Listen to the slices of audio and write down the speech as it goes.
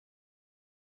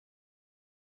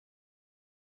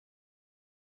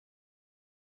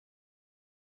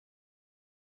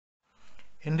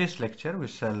In this lecture, we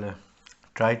shall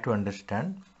try to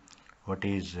understand what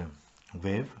is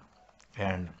wave,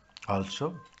 and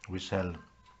also we shall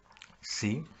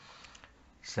see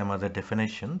some other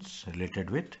definitions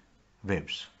related with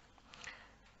waves.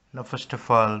 Now, first of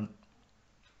all,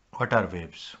 what are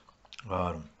waves,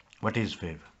 or what is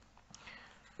wave?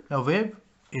 Now, wave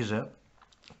is a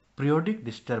periodic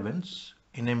disturbance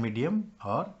in a medium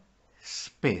or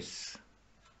space.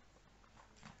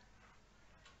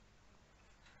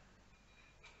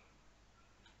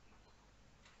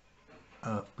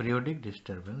 A periodic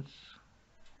disturbance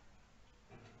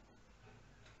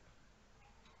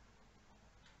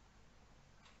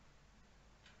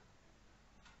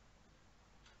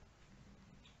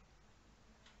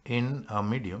in a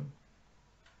medium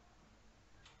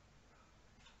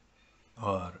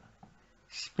or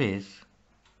space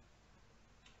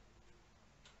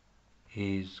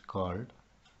is called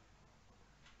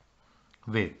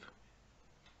wave.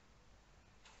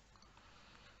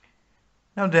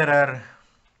 Now there are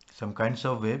some kinds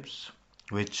of waves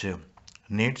which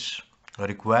needs or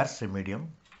requires a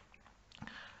medium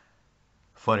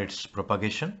for its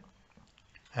propagation,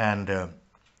 and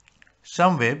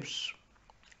some waves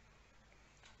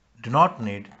do not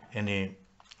need any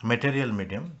material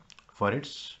medium for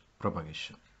its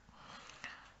propagation.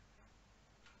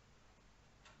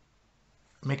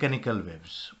 Mechanical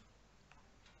waves.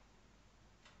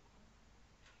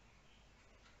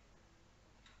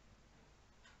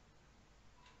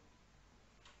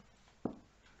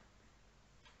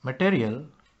 Material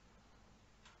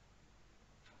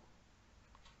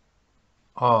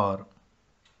or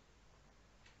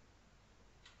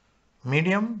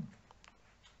medium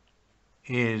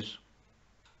is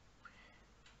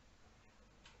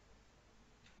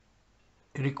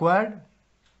required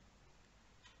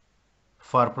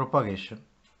for propagation,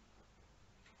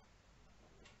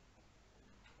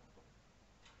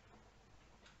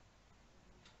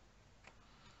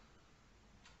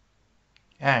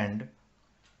 and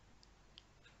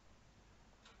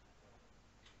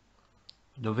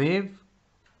the wave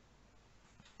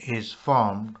is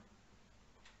formed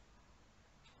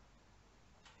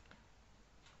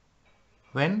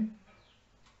when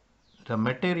the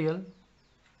material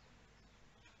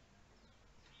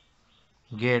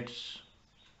gets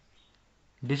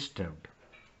disturbed.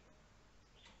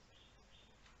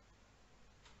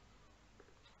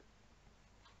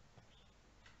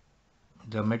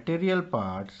 The material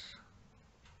parts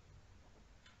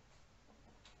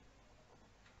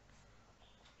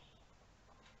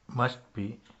must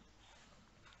be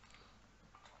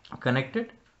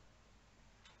connected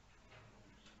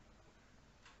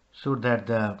so that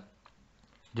the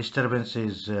disturbance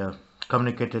is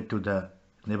communicated to the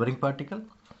neighboring particle,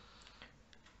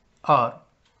 or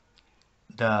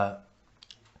the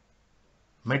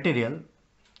material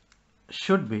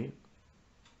should be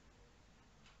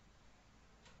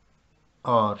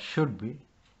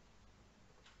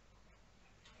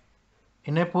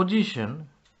in a position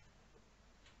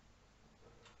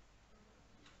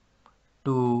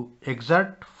to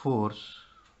exert force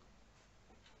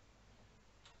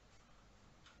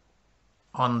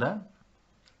on the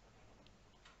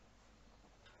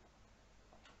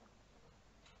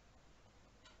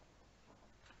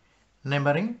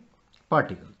neighboring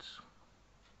particles.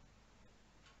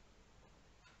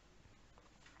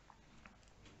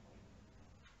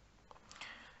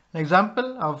 An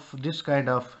example of this kind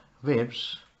of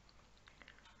waves,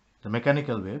 the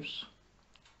mechanical waves,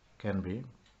 can be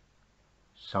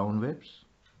sound waves,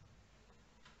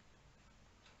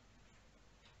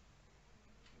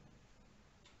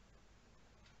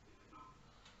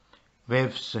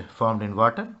 waves formed in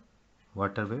water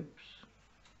waves,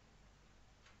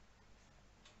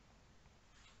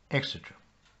 etc.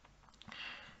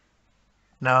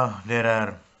 Now there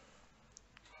are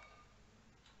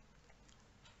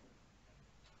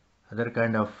other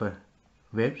kind of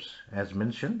waves as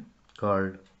mentioned,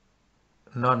 called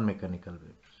non-mechanical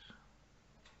waves.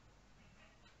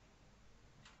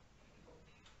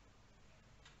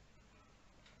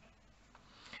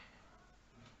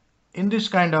 In this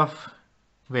kind of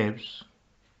waves,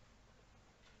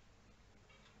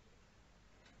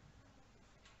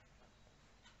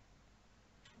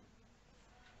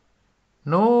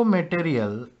 no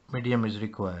material medium is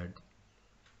required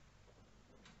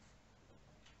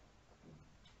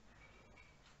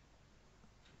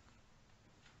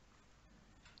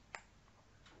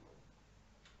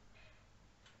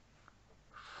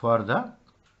for the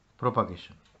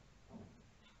propagation.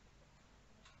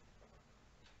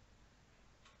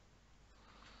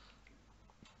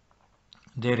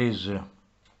 There is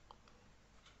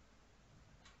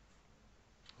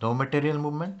no material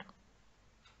movement,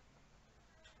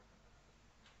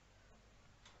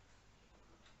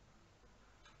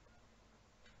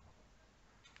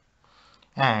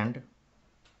 and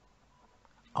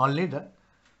only the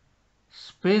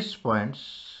space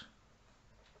points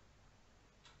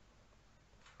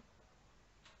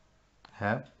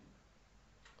have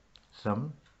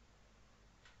some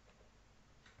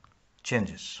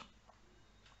changes.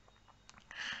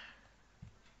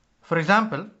 For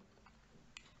example,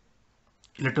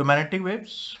 electromagnetic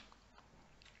waves,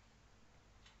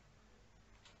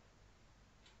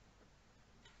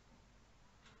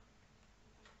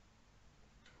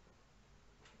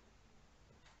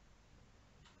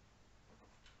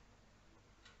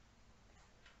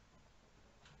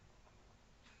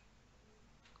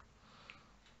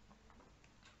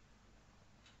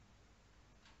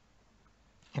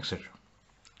 etc.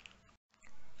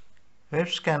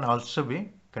 Waves can also be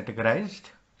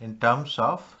categorized in terms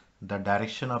of the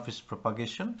direction of its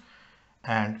propagation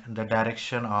and the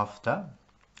direction of the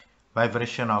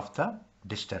vibration of the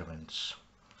disturbance.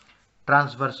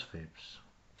 Transverse waves.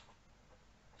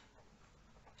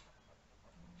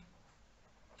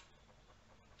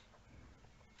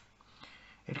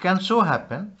 It can so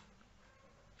happen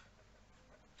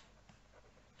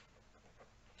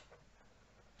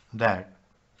that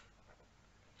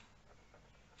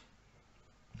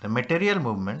the material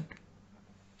movement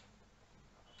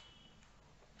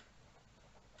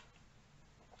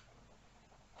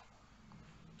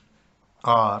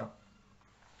or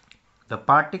the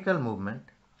particle movement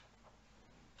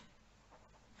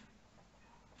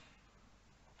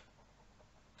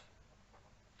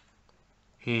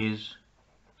is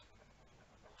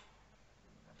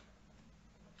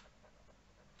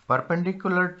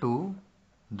perpendicular to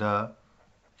the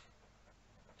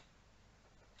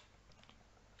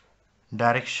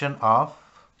direction of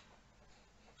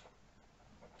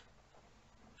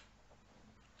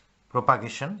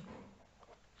propagation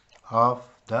of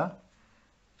the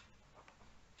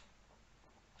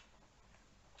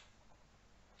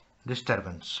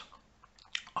disturbance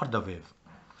or the wave.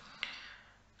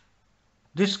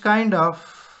 This kind of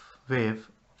wave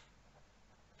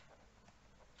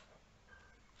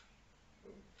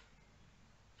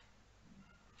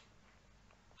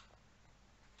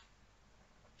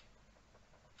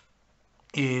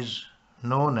is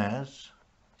known as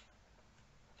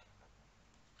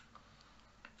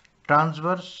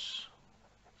transverse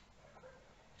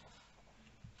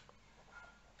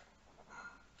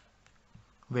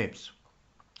waves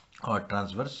or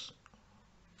transverse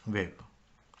wave.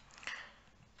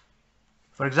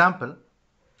 For example,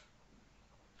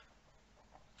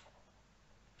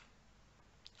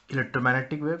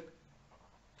 electromagnetic wave,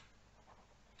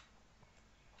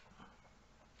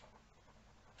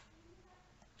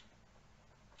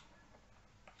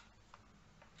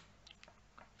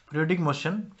 periodic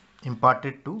motion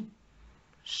imparted to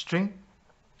string,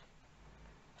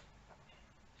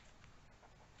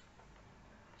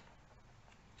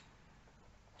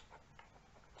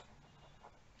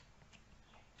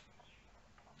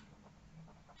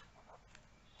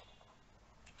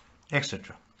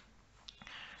 etc.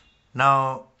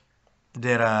 Now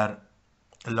there are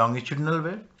longitudinal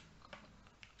wave,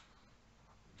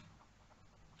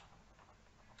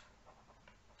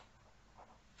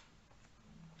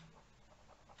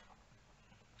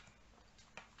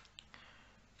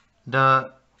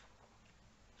 the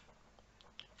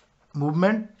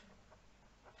movement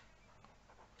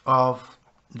of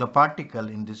the particle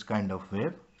in this kind of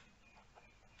wave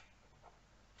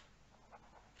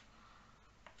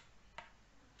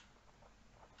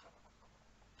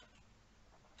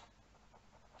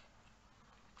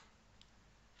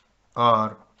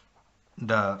or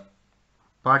the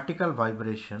particle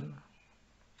vibration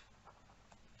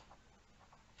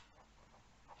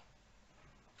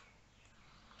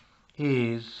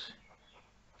is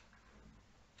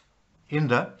in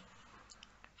the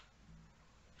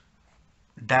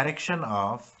direction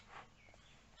of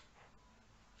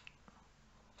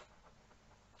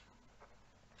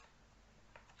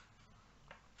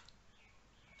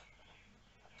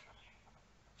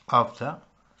the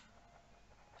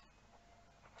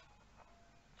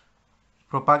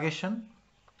propagation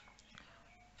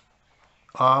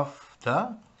of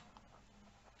the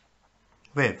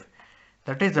wave.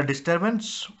 That is, the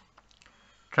disturbance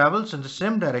travels in the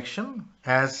same direction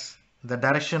as the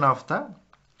direction of the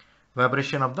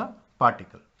vibration of the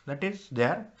particle. That is, they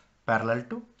are parallel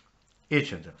to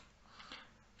each other.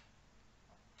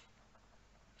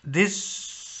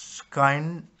 This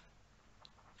kind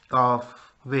of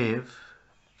wave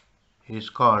is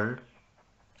called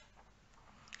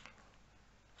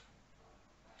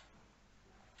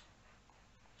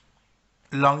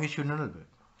longitudinal wave.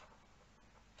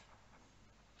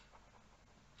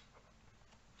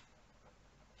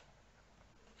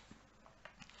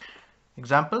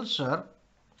 Examples are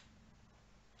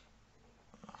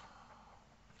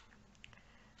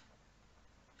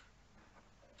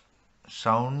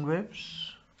sound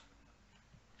waves,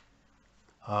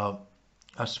 a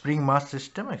spring mass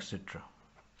system, etc.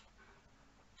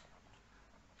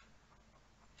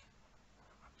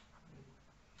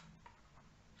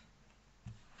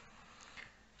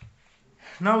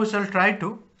 Now we shall try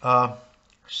to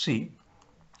see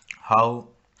how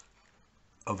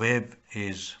a wave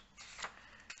is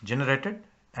generated,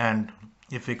 and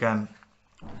if we can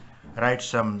write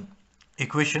some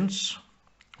equations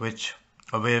which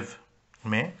a wave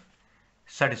may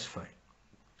satisfy.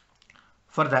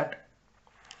 For that,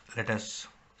 let us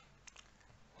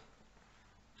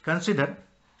consider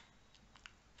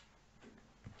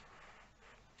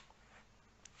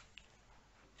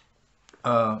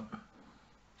a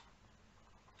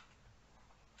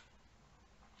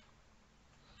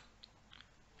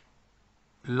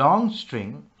long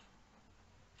string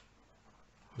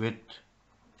with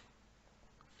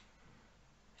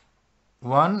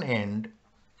one end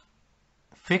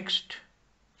fixed.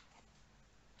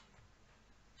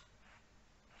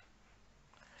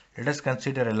 Let us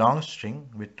consider a long string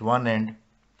with one end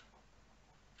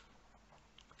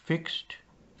fixed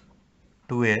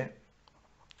to a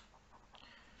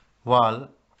wall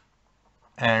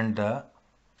and the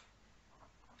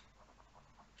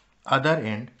other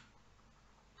end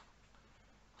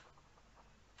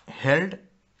held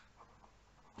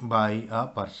by a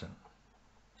person.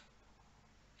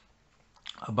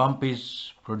 A bump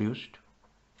is produced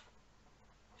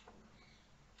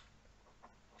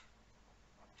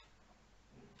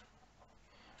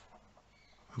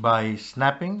by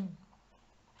snapping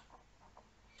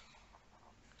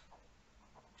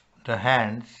the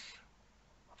hands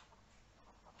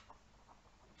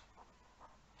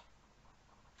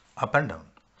up and down.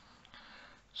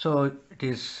 So it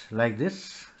is like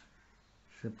this.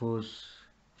 Suppose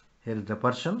here is the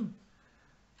person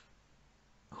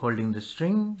holding the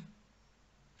string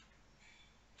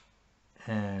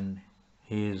and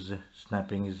he is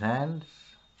snapping his hands.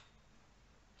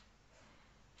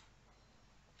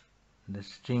 The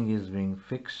string is being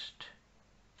fixed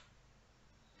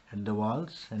at the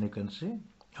walls and you can see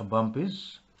a bump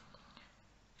is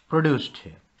produced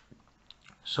here.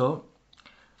 So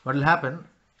what will happen?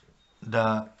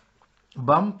 The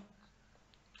bump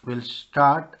will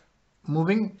start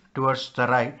moving towards the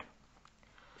right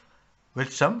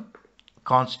with some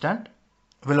constant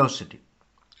velocity.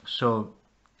 So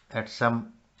at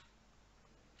some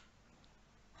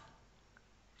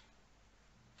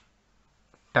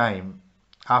time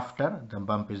after the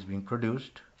bump is being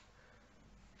produced,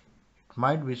 it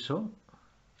might be so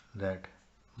that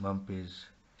bump is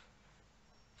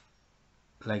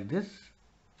like this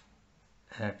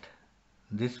at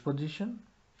this position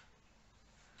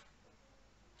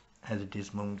as it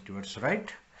is moving towards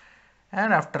right,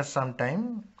 and after some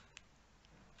time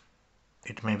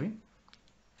it may be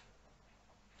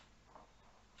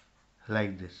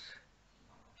like this.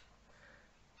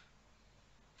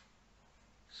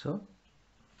 So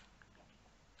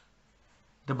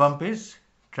the bump is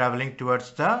traveling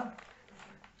towards the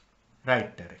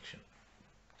right direction.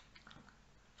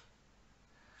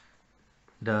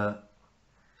 The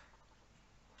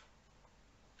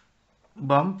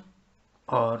bump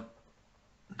or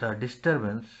the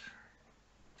disturbance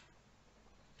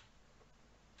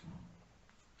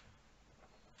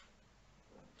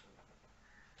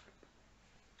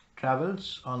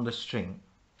travels on the string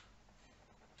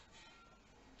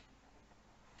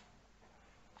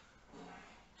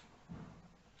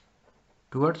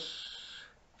towards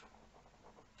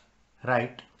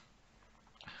right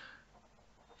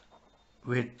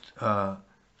with a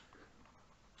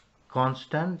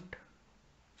constant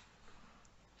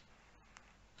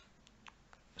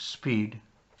speed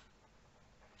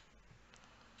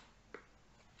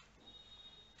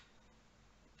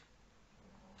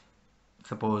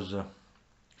suppose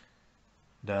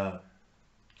the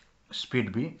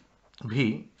speed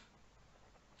v,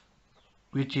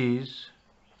 which is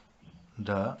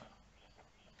the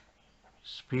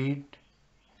speed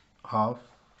of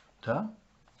the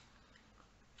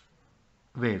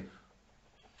wave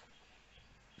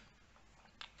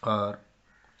or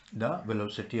the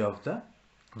velocity of the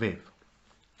wave.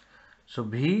 So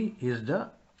v is the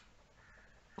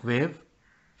wave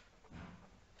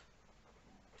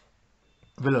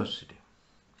velocity.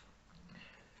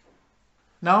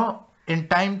 Now in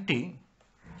time t,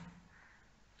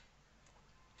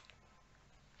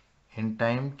 in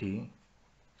time t,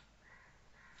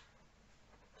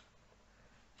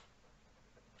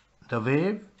 the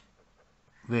wave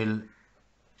will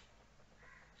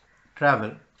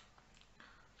travel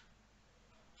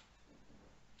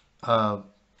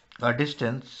a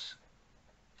distance,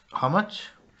 how much?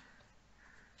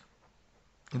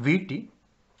 Vt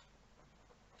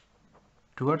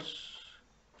towards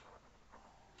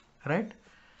right.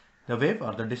 The wave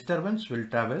or the disturbance will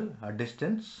travel a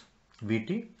distance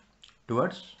Vt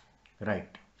towards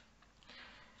right.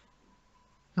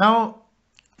 Now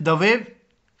the wave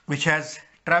which has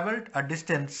traveled a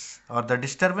distance, or the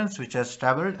disturbance which has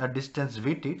traveled a distance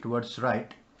Vt towards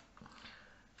right,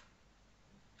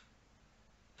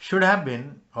 should have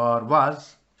been or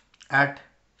was at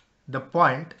the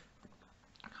point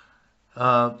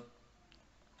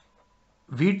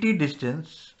Vt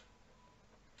distance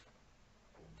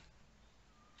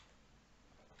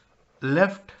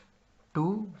left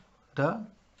to the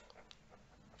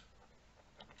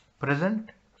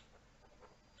present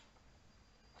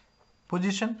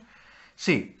position.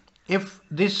 See, if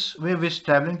this wave is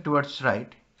traveling towards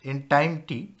right in time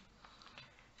t,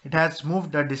 it has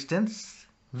moved a distance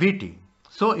Vt.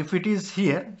 So if it is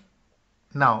here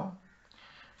now,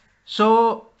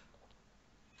 so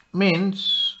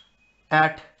means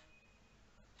at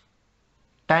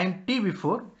time t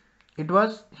before it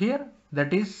was here,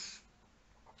 that is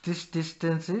this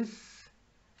distance is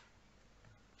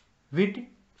Vt.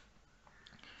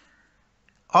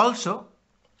 Also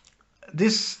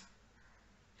this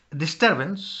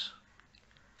disturbance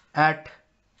at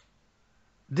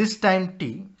this time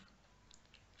t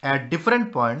at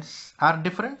different points are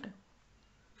different.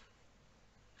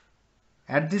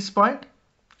 At this point,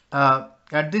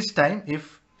 at this time,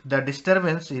 if the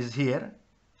disturbance is here,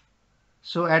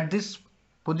 so at this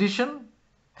position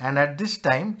and at this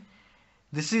time,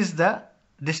 this is the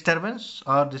disturbance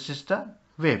or this is the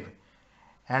wave,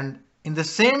 and in the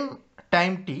same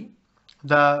time t,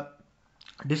 the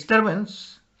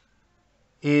disturbance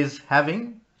is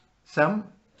having some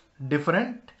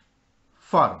different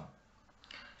form.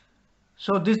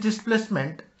 So this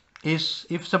displacement is,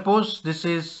 if suppose this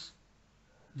is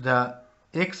the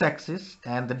x-axis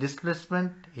and the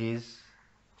displacement is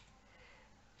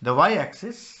the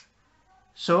y-axis,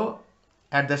 so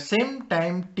at the same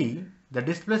time t, the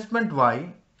displacement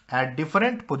y at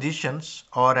different positions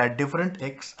or at different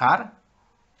x are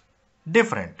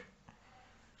different.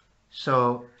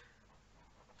 So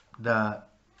the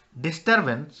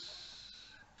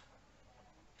disturbance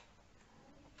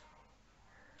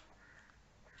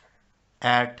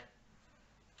at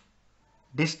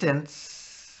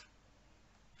distance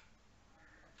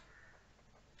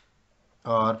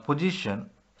or position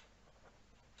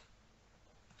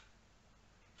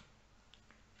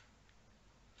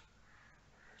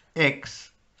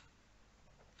x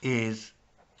is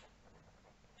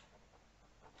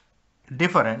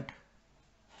different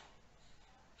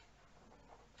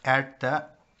at the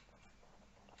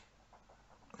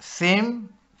same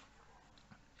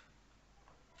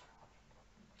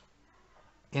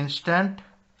instant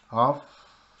of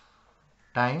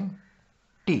time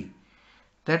t,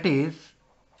 that is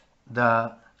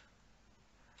the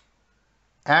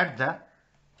at the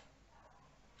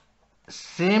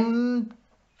same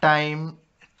time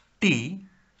t,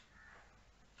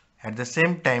 at the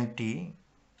same time t,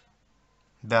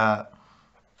 the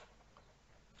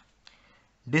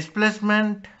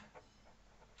displacement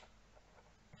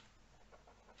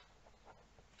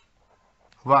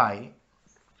y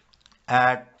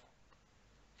at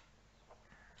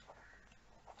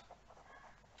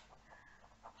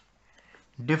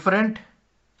different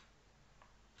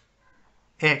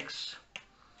x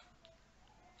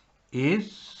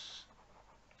is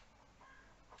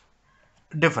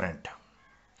different.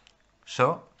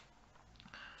 So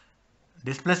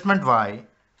displacement y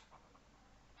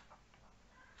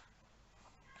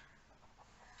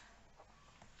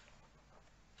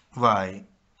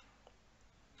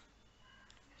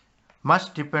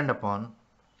must depend upon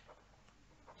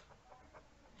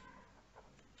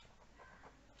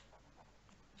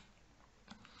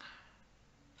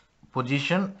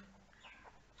position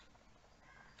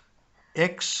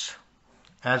x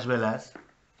as well as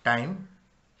time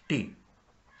t.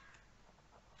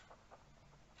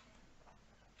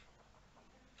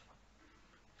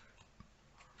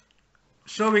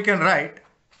 So we can write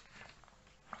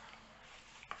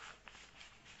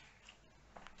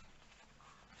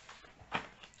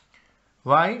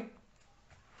y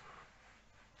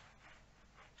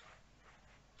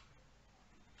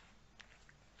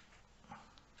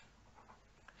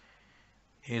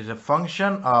is a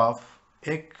function of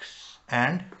x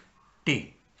and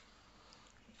t.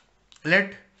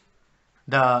 Let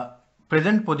the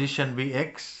present position be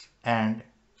x and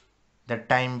the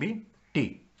time be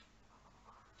t.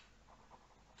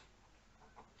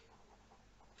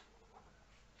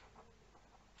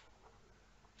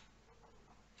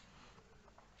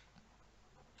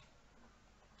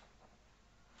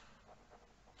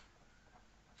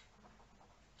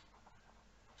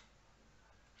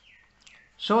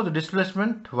 So the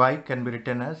displacement y can be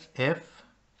written as f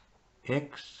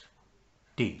x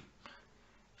t.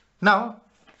 Now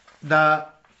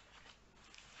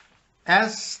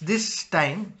as this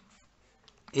time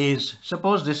is,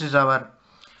 suppose this is our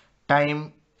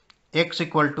time x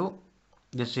equal to,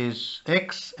 this is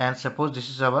x, and suppose this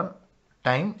is our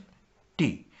time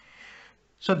t.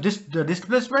 So the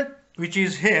displacement which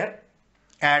is here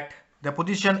at the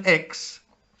position x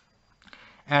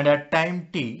and at time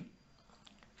t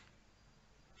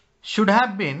should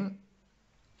have been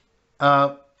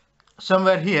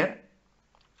somewhere here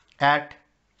at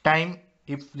time,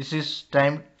 if this is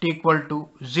time t equal to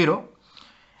 0,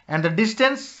 and the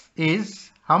distance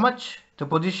is how much? The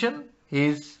position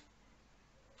is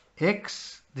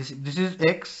x, this is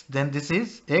x, then this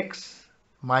is x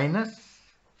minus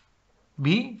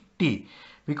bt,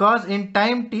 because in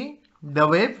time t the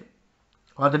wave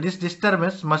or this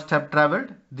disturbance must have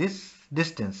traveled this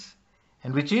distance,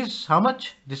 and which is how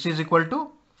much? This is equal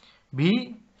to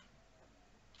bt.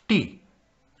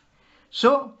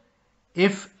 So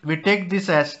if we take this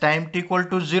as time t equal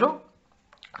to 0,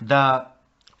 the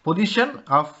position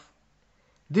of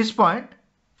this point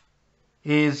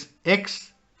is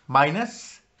x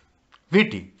minus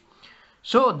vt.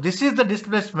 So this is the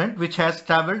displacement which has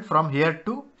traveled from here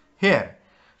to here.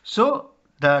 So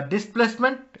the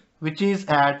displacement which is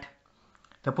at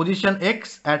the position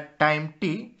x at time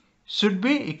t should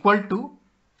be equal to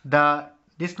the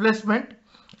displacement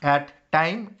at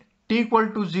time t equal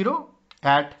to 0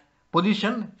 at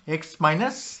position x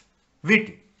minus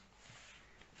vt.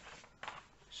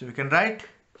 So we can write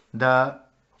the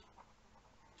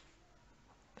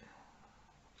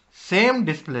same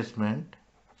displacement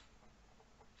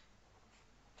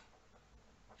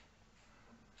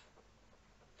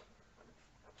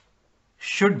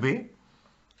should be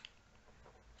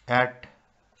at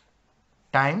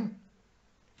time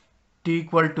t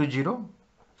equal to 0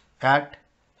 at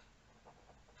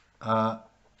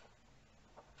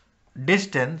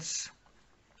distance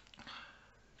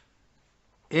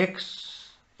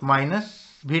x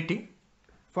minus vt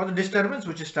for the disturbance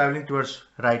which is traveling towards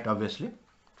right, obviously,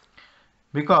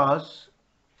 because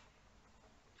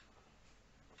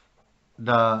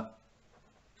the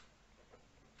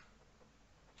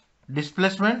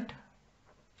displacement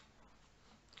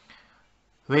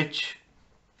which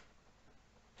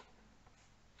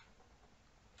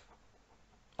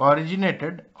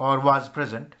originated or was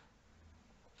present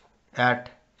at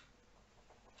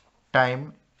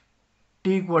time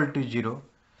t equal to 0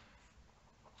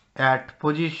 at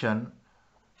position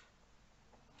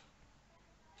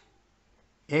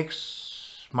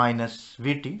x minus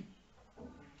vt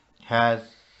has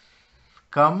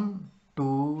come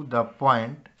to the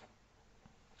point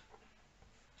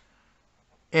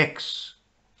x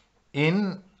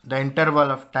in the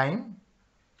interval of time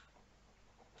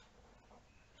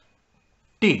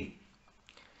t.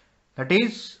 That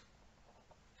is,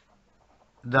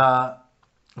 the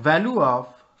value of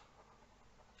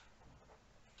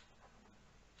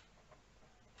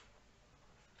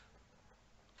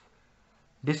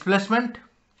displacement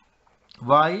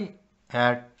y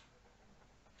at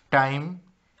time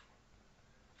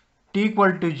t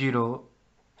equal to 0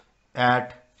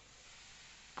 at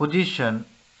position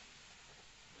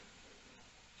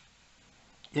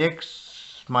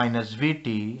x minus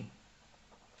vt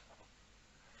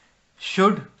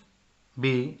should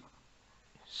be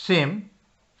same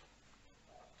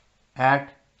as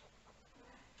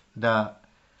the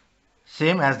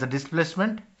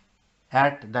displacement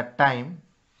at the time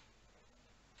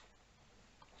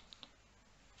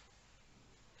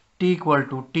t equal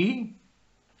to t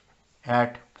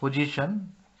at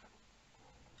position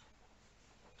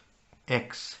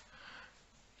x.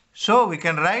 So we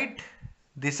can write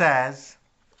this as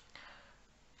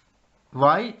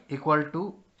y equal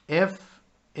to f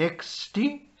x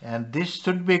t, and this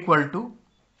should be equal to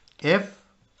f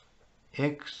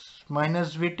x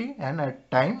minus vt and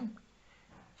at time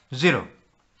 0.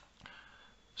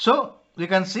 So we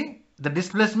can see the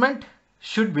displacement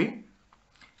should be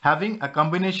having a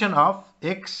combination of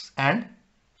x and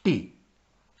t.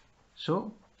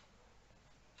 So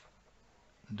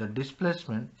the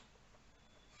displacement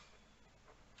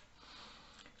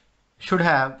should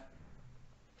have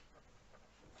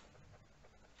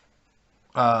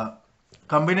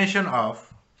combination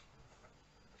of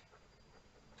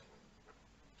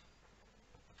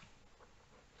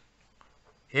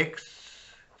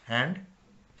x and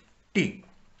t.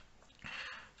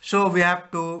 So we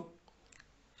have to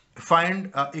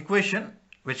find an equation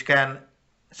which can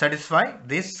satisfy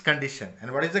this condition.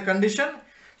 And what is the condition?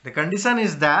 The condition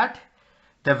is that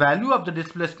the value of the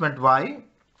displacement y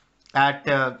at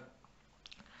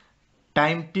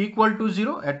time t equal to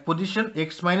 0 at position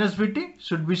x minus vt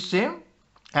should be same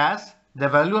as the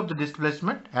value of the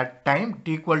displacement at time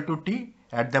t equal to t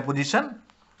at the position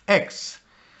x.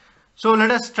 So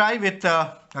let us try with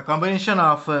a combination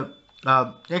of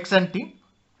x and t.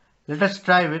 Let us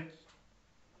try with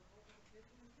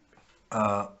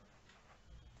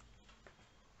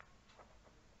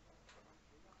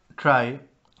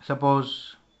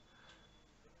suppose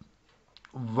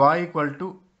y equal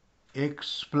to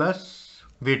x plus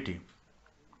vt.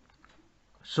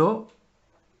 So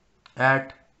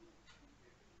at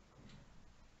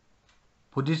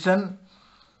position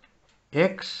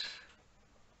x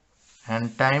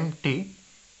and time t,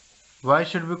 y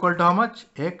should be equal to how much?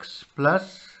 X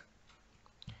plus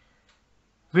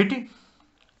vt.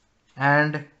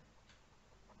 And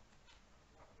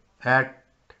at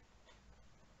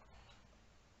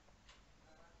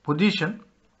position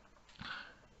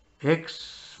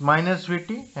x minus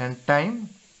vt and time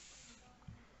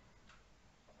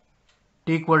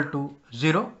t equal to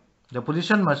 0, the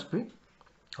position must be,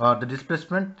 or the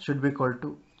displacement should be equal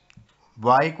to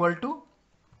y equal to,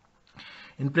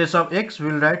 in place of x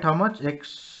we will write how much?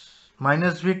 X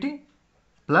minus vt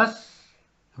plus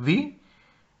v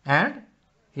and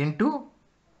into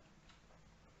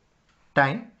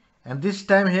time, and this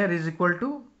time here is equal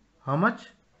to how much?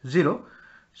 0.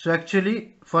 So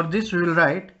actually for this we will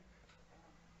write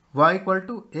y equal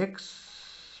to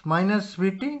x minus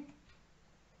vt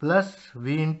plus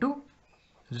v into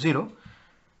 0,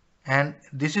 and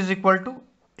this is equal to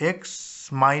x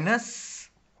minus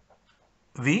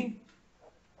v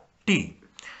t.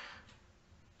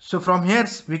 So from here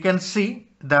we can see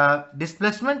the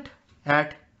displacement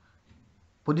at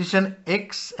position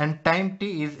x and time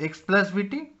t is x plus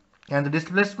vt, and the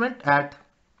displacement at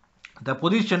the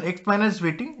position x minus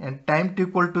vt and time t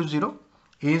equal to 0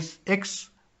 is x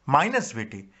minus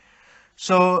vt.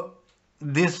 So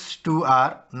these two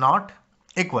are not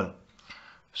equal.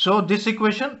 So this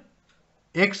equation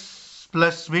x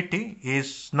plus vt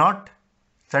is not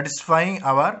satisfying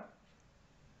our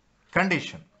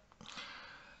condition.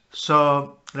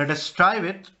 So let us try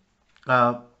with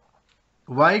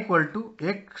y equal to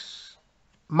x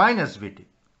minus vt.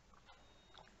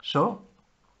 So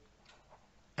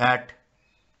at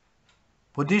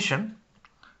position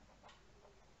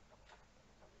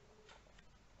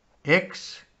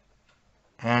x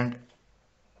and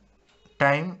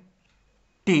time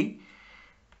t,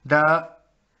 the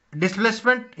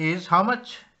displacement is how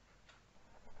much?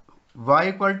 Y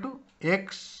equal to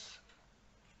x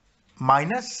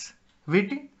minus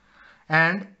vt,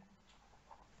 and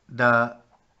the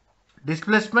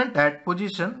displacement at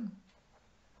position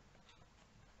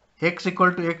x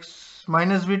equal to x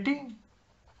minus vt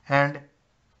and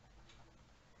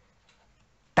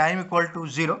time equal to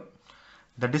 0,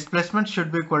 the displacement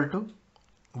should be equal to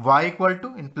y equal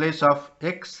to, in place of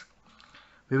x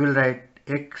we will write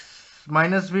x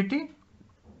minus vt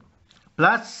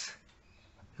plus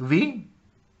v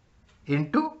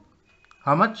into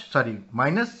how much? Sorry,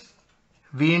 minus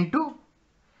v into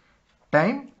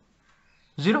time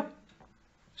 0.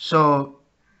 So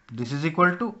this is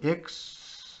equal to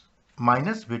x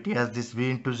minus vt, as this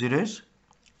v into 0 is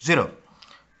 0.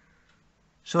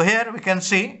 So here we can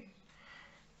see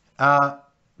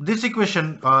this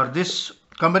equation, or this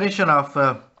combination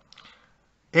of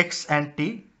x and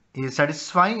t is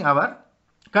satisfying our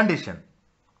condition.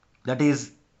 That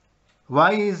is,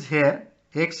 y is here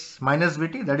x minus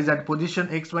vt, that is at position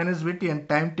x minus vt and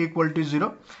time t equal to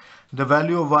 0. The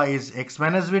value of y is x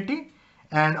minus vt,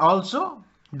 and also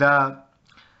the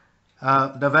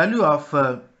value of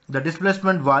the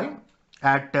displacement y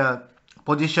at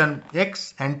position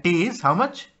x and t is how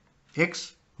much?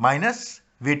 X minus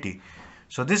vt.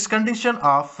 So this condition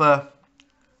of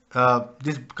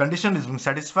this condition is being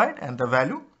satisfied, and the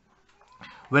value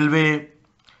will be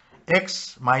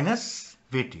x minus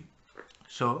vt.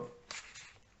 So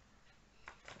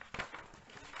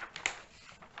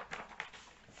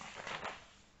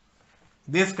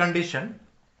this condition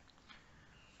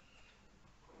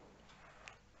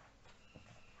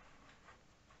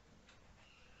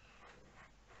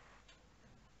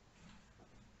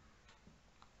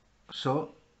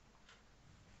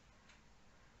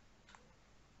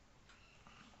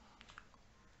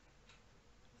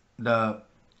the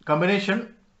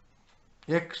combination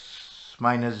x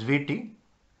minus vt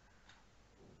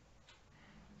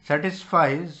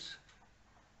satisfies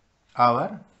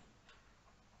our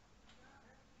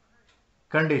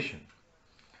condition.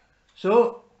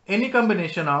 So any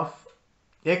combination of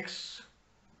x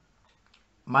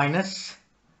minus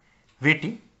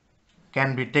vt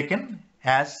can be taken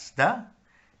as the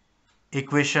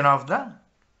equation of the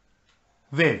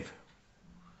wave.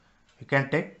 You can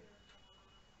take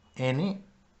any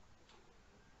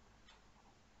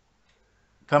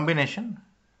combination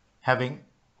having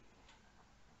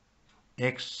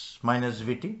x minus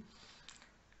vt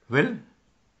will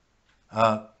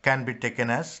can be taken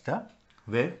as the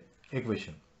wave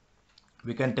equation.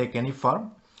 We can take any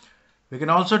form. We can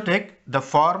also take the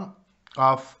form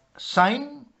of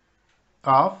sine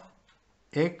of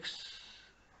x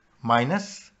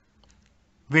minus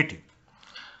vt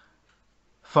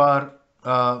for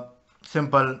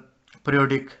simple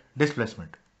periodic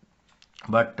displacement.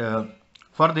 But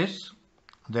for this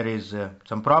there is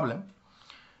some problem.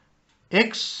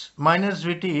 X minus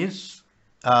vt is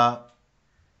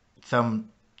some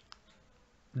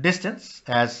distance,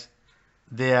 as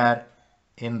they are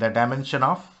in the dimension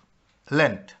of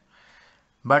length,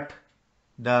 but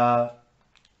the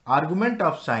argument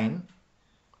of sine,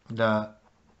 the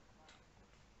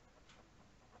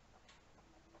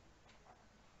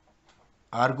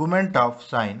argument of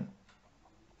sine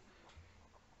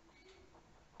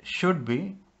should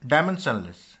be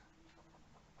dimensionless.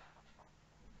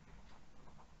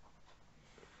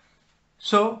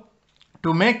 So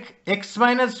to make x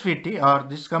minus vt, or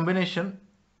this combination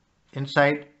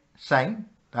inside sine,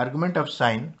 the argument of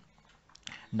sine,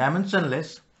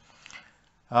 dimensionless,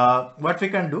 what we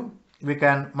can do, we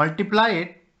can multiply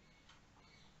it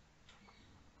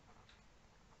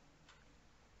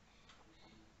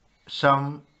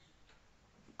some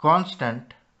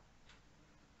constant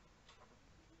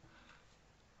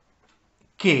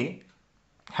k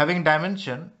having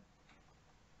dimension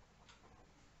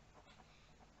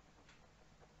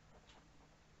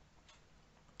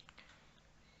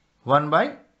one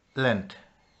by length.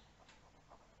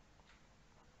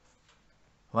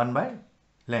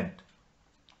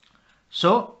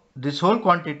 So this whole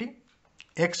quantity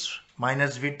x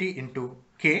minus vt into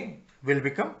k will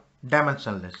become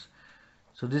dimensionless.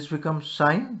 So this becomes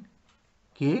sine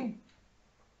k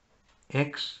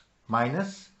x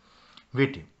minus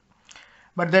vt.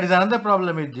 But there is another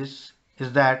problem with this,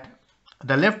 is that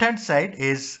the left hand side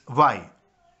is y.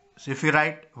 So if you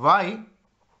write y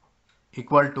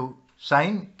equal to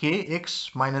sine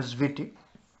kx minus vt,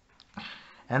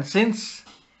 and since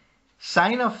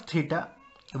sine of theta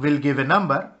will give a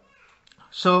number,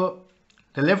 so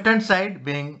the left hand side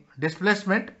being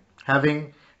displacement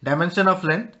having dimension of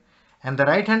length and the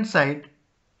right hand side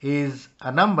is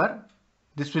a number,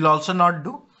 this will also not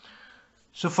do.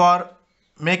 So for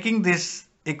making this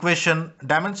equation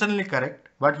dimensionally correct,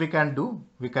 what we can do,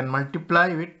 we can multiply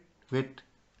it with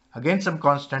again some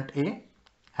constant a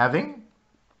having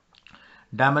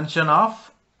dimension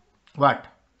of what?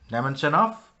 Dimension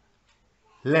of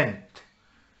length.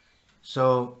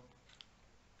 So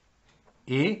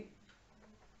a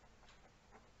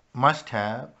must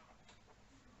have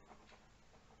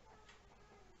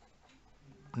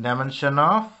dimension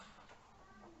of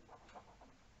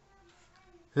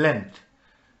length.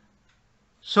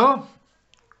 So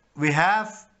we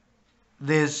have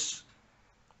this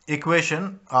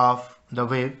equation of the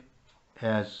wave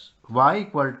as y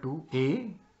equal to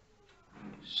a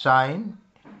sine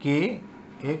k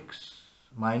x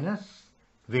minus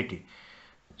vt.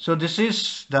 So this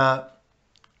is the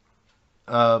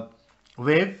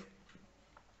wave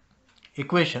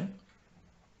equation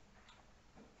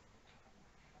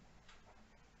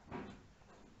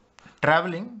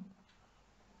traveling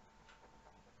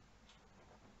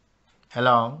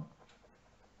along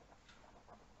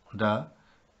the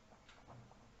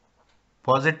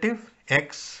positive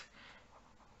x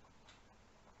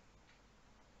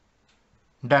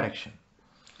direction.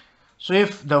 So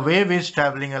if the wave is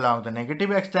traveling along the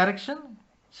negative x direction,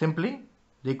 simply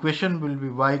the equation will be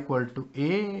y equal to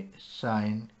a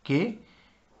sine k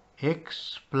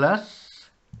x plus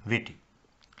vt,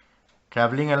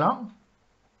 traveling along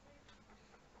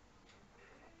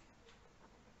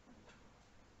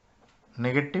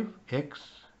negative x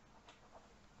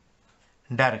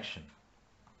direction.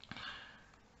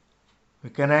 We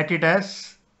can write it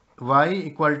as y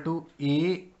equal to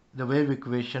a, the wave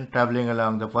equation traveling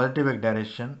along the positive x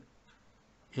direction,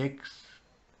 x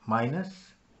minus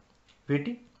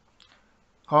vt,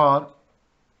 or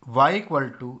y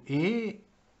equal to a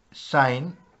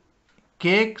sine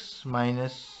kx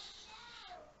minus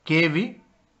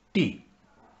kVt,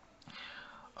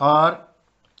 or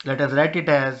let us write it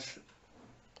as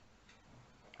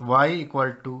y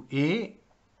equal to a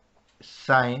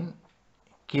sine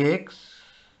kx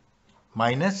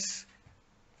minus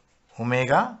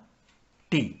omega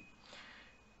t,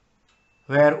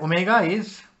 where omega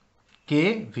is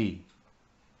kV.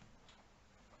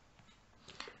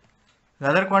 The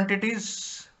other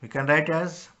quantities we can write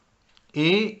as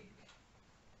a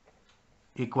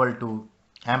equal to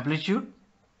amplitude,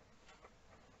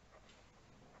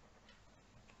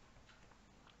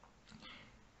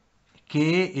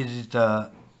 k is the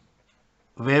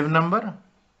wave number,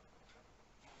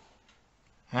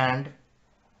 and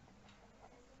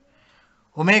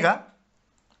omega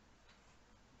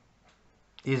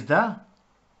is the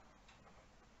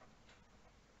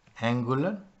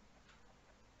angular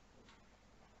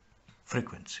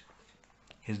frequency.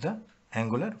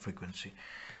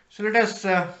 So let us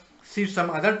see some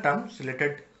other terms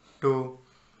related to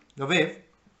the wave.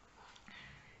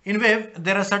 In wave,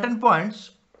 there are certain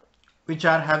points which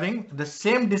are having the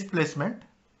same displacement,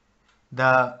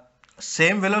 the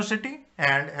same velocity,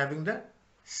 and having the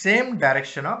same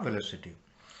direction of velocity.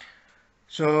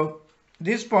 So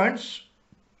these points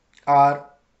are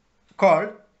called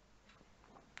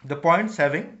the points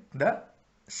having the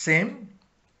same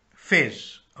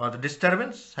phase, or the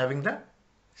disturbance having the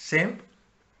same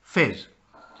phase.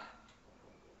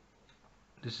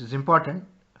 This is important,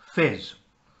 phase.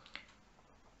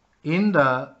 In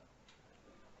the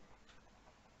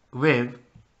wave,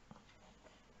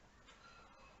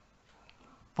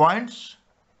 points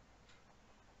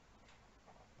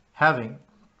having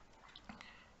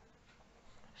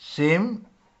same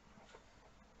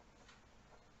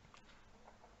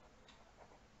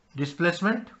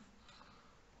displacement,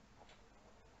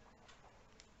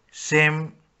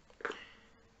 same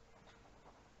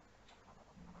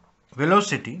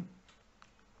velocity,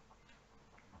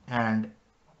 and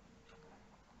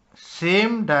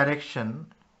same direction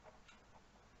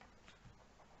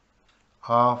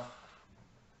of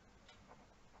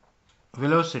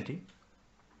velocity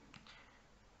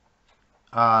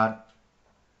are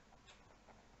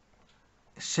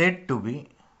said to be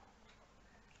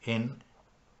in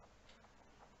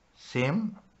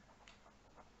same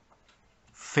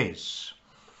phase.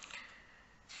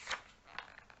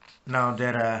 Now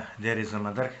there is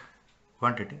another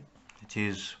quantity which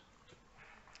is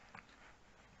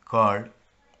called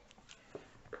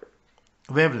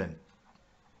wavelength.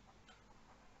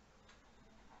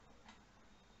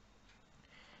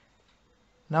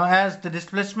 Now, as the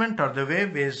displacement or the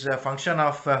wave is a function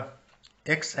of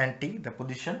x and t, the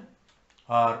position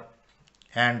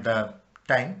and the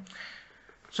time.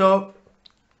 So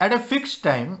at a fixed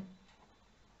time,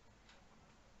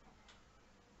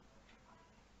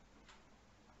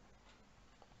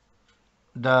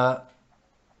 the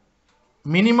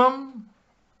minimum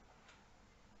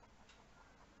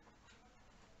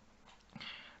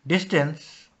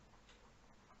distance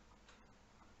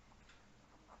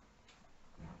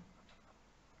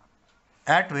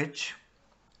at which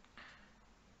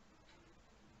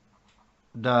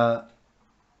the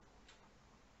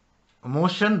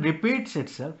motion repeats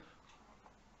itself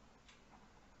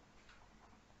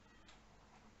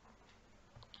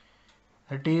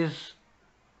it is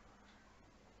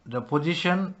the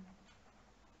position,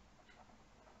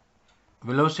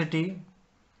 velocity,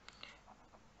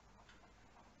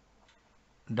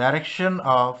 direction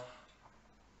of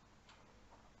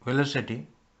velocity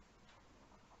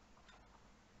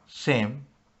same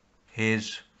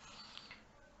is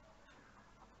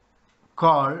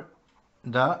called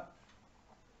the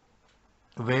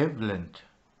wavelength.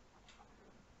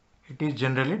 It is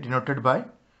generally denoted by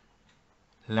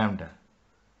lambda.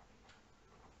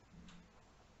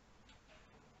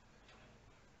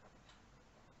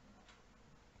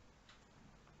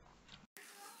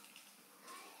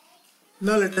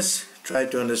 Now let us try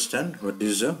to understand what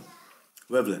is a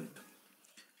wavelength.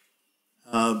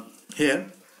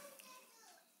 Here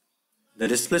the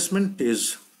displacement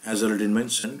is, as already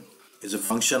mentioned, is a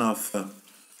function of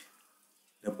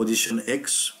the position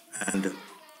x and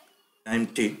time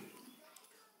t.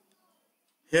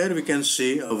 Here we can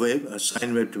see a wave, a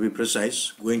sine wave to be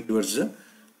precise, going towards the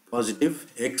positive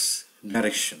x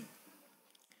direction.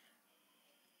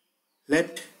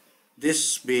 Let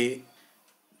this be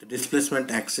the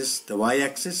displacement axis, the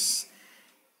y-axis,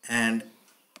 and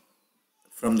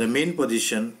from the main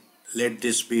position, let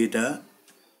this be the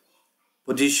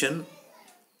position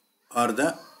or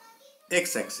the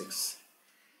x-axis.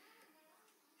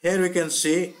 Here we can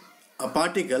see a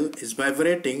particle is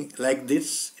vibrating like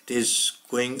this. It is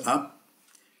going up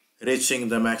reaching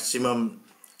the maximum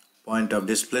point of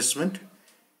displacement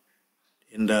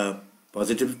in the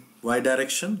positive y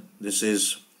direction. This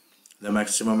is the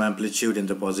maximum amplitude in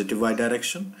the positive y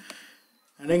direction,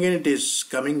 and again it is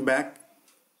coming back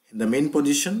in the main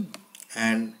position,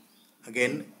 and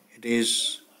again it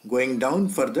is going down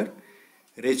further,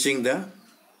 reaching the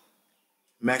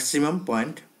maximum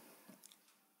point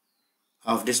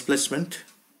of displacement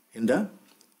in the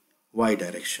y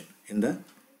direction, in the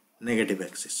negative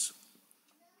axis.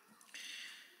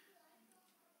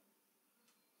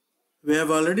 We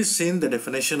have already seen the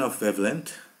definition of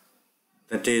wavelength,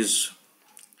 that is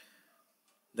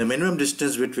the minimum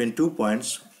distance between 2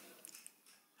 points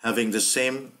having the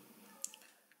same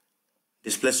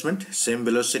displacement, same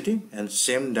velocity and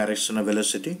same direction of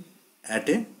velocity at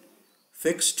a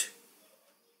fixed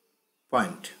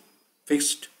point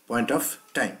of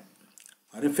time,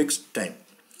 or a fixed time.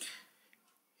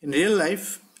 In real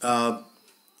life,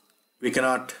 we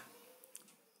cannot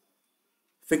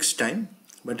fix time,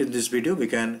 but in this video we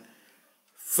can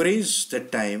freeze the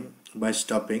time by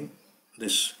stopping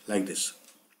this like this.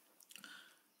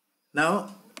 Now,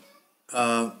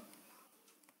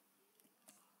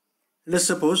 let's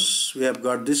suppose we have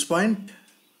got this point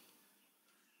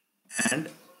and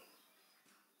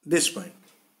this point.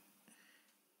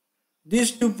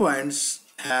 These 2 points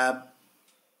have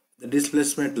the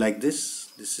displacement like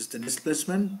this. This is the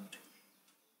displacement,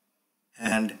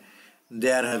 and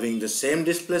they are having the same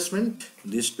displacement.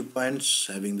 These 2 points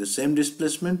having the same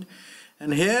displacement,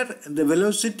 and here the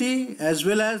velocity as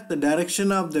well as the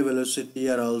direction of the velocity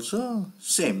are also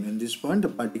same. In this point the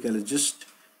particle is just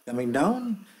coming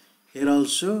down. Here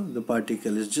also the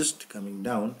particle is just coming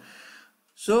down.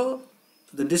 So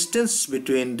the distance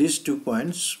between these 2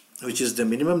 points, which is the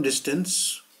minimum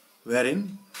distance,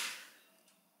 wherein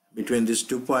between these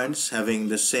 2 points having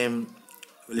the same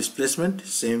displacement,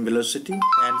 same velocity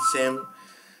and same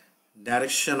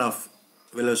direction of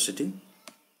velocity.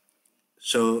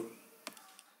 So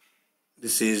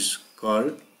this is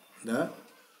called the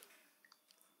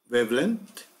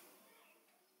wavelength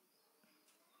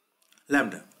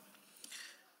lambda.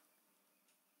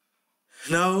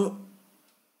 Now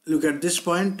look at this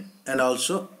point and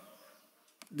also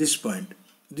this point.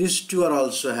 These 2 are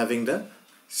also having the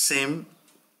same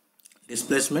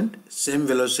displacement, same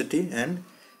velocity and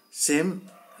same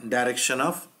direction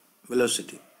of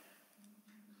velocity.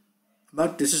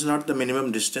 But this is not the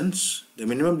minimum distance. The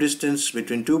minimum distance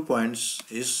between 2 points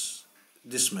is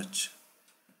this much.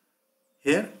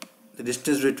 Here the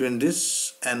distance between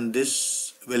this and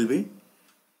this will be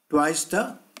twice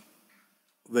the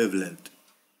wavelength.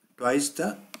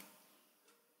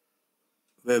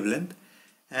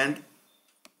 And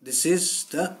this is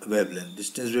the wavelength,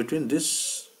 distance between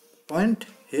this point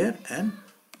here and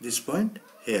this point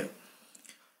here.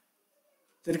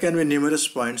 There can be numerous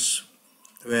points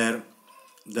where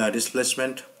the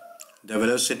displacement, the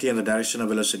velocity and the direction of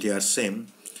velocity are same,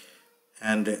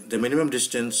 and the minimum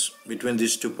distance between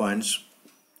these 2 points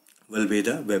will be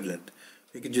the wavelength.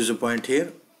 We could use a point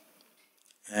here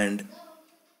and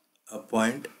a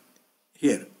point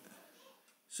here.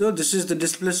 So this is the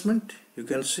displacement. You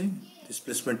can see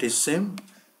displacement is same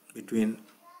between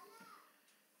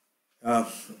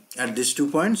at these 2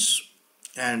 points,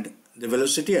 and the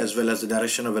velocity as well as the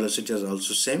direction of velocity is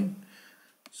also same.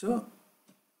 So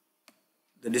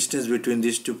the distance between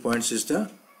these 2 points is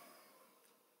the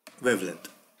wavelength.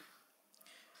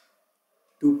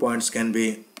 2 points can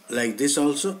be like this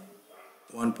also,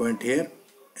 1 point here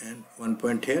and 1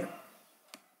 point here.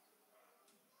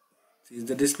 This is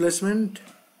the displacement.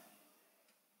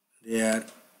 They are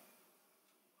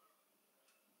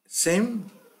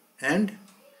same, and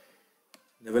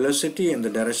the velocity and the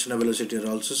direction of velocity are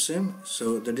also same.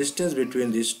 So the distance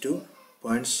between these 2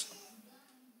 points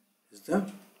is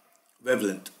the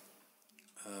wavelength.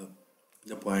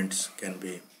 The points can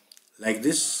be like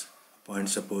this, a point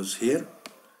suppose here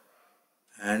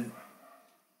and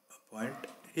a point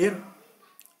here.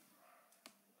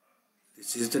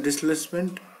 This is the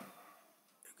displacement.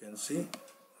 You can see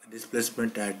the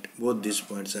displacement at both these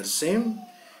points are same.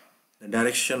 The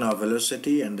direction of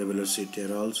velocity and the velocity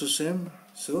are also same.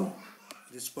 So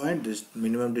this point, this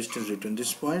minimum distance between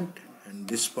this point and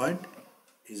this point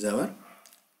is our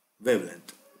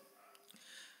wavelength.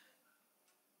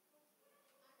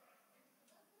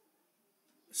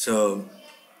 So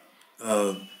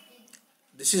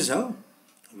this is how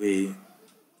we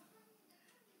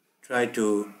try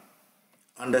to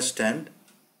understand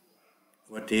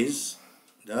what is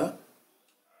the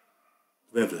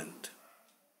wavelength.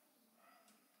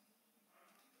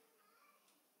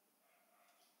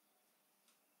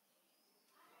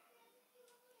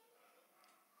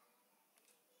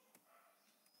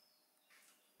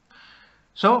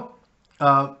 So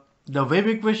the wave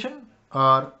equation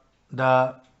or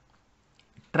the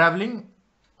traveling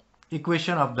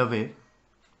equation of the wave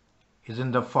is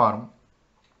in the form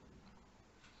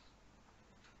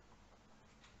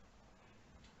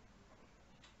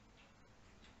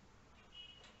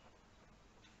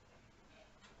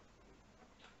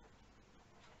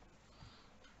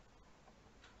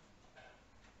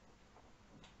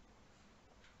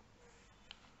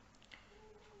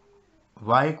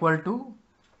y equal to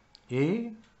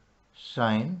a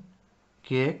sine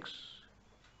kx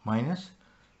minus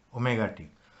omega t.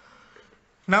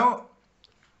 Now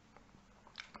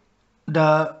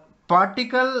the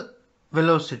particle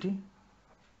velocity,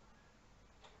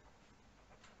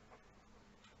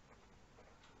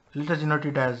 let us denote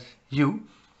it as u,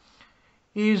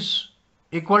 is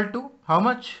equal to how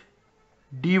much?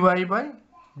 Dy by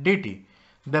dt.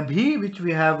 The v which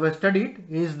we have studied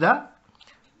is the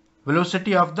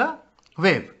velocity of the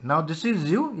wave. Now this is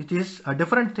u, it is a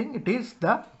different thing, it is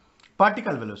the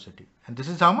particle velocity, and this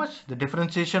is how much? The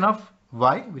differentiation of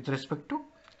y with respect to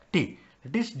t,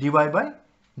 it is dy by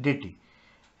dt,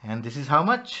 and this is how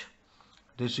much?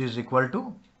 This is equal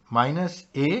to minus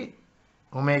a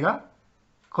omega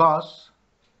cos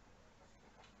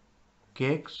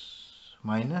kx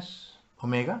minus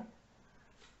omega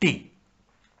t.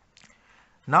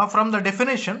 Now from the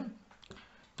definition,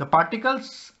 the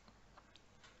particles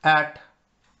at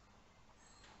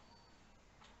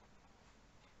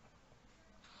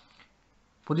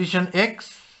position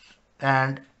x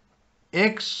and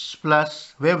x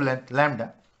plus wavelength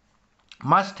lambda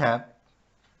must have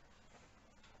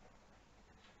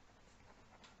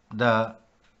the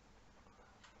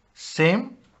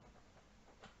same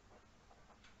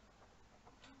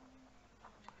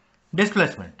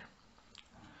displacement.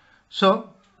 So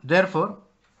therefore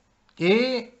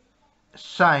a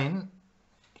sine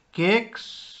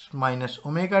kx minus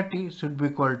omega t should be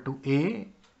equal to a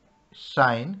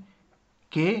sine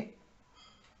k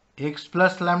x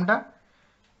plus lambda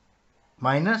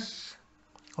minus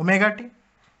omega t.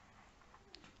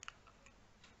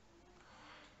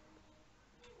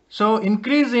 So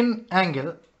increase in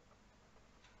angle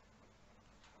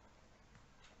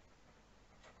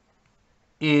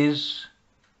is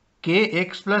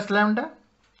kx plus lambda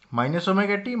minus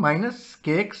omega t minus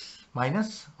kx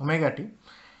minus omega t,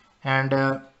 and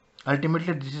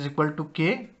ultimately this is equal to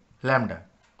k lambda.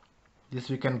 This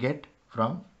we can get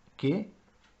from k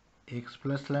x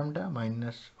plus lambda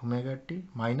minus omega t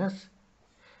minus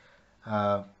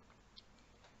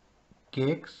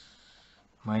kx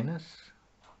minus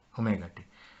omega t.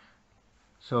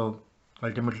 So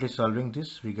ultimately solving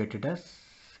this, we get it as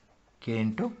k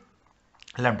into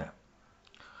lambda.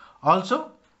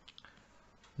 Also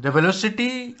the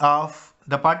velocity of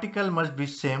the particle must be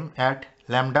same at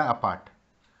lambda apart.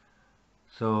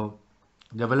 So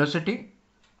the velocity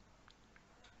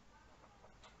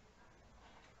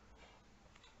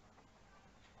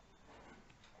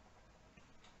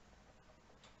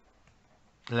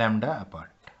lambda apart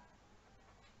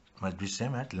must be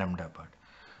same at lambda apart.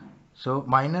 So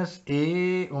minus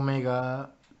a omega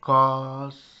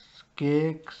cos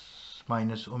kx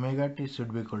minus omega t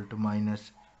should be equal to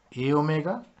minus a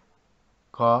omega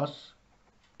cos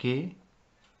k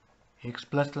x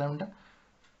plus lambda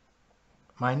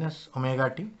minus omega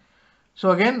t.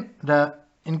 So again the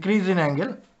increase in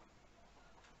angle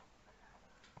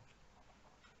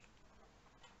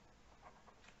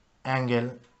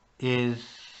is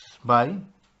by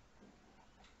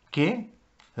k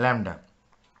lambda,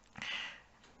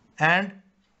 and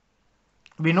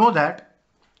we know that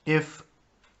if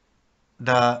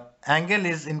the angle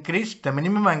is increased, the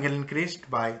minimum angle increased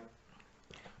by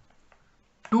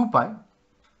 2 pi,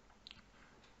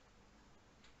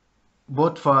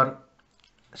 both for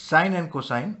sine and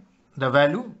cosine, the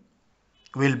value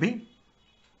will be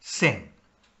same.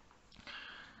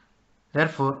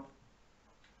 Therefore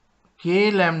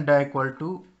k lambda equal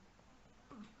to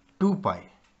 2 pi,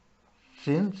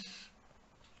 since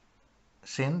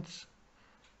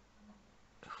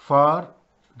for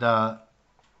the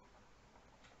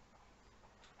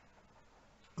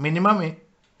minimum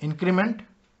increment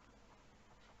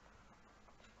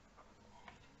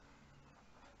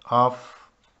of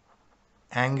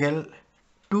angle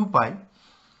 2 pi,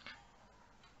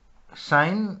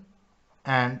 sine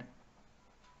and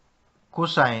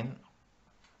cosine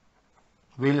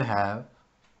will have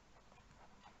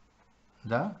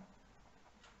the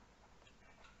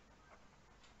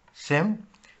same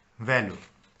value.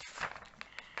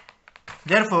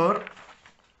 Therefore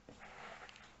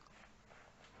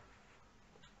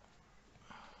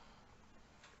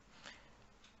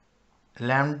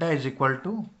lambda is equal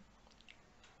to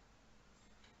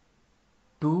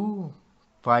 2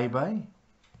 pi by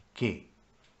k,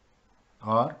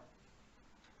 or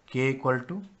k equal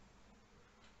to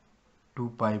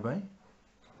 2 pi by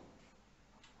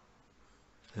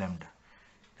lambda.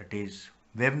 That is,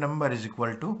 wave number is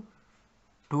equal to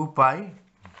 2 pi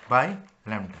by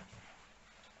lambda.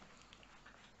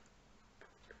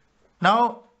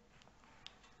 Now,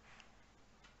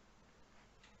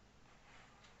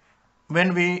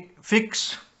 when we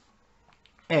fix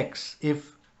x,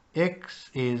 if x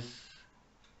is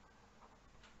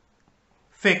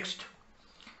fixed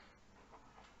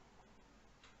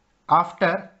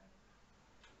after,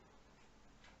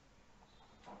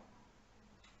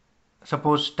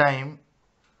 suppose, time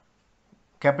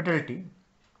capital T,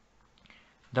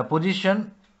 the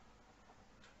position,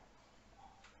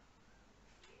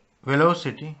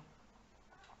 velocity,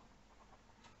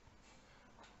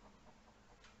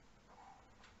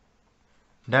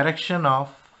 direction of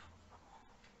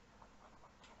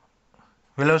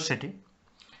velocity,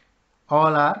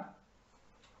 all are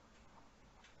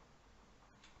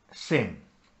same.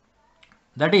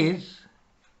 That is,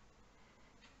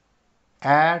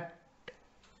 at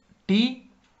t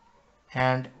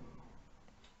and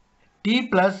t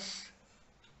plus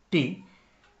t,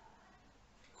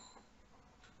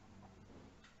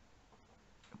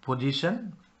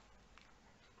 position,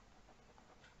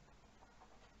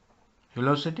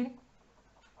 velocity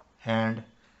and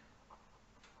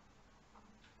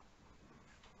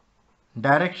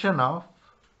direction of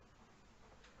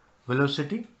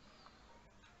velocity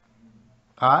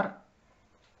are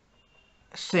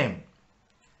same.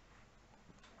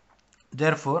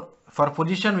 Therefore, for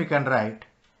position we can write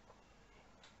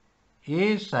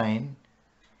a sin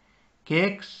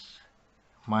kx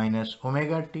minus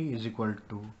omega t is equal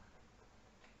to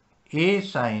a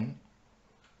sin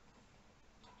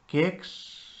kx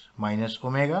minus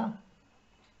omega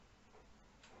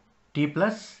t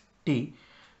plus t.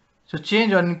 So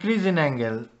change or increase in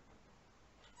angle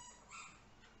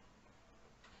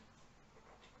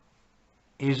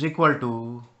is equal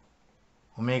to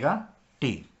omega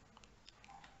t.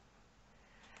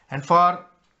 And for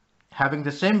having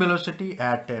the same velocity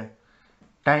at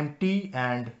time t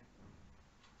and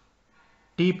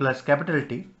t plus capital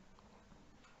T,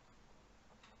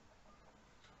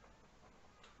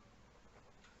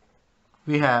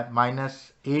 we have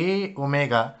minus a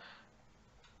omega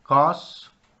cos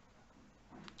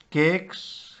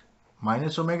kx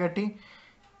minus omega t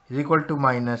is equal to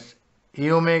minus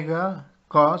a omega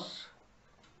cos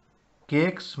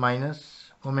kx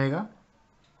minus omega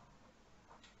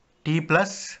t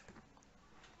plus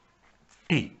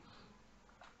t.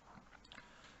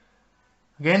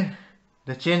 Again,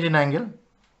 the change in angle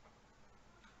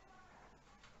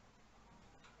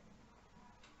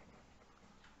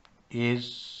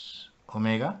is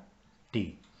omega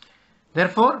t.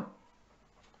 Therefore,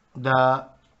 the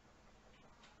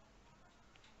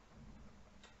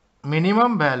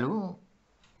minimum value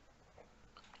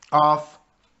of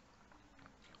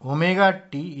omega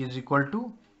t is equal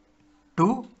to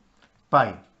 2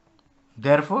 pi.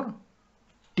 Therefore,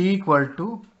 t equal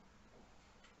to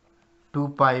 2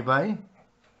 pi by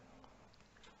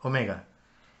omega.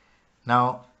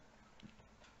 Now,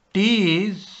 t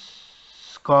is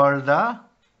called the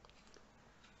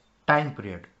time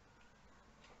period.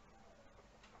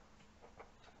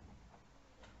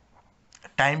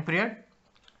 Time period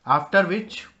after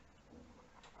which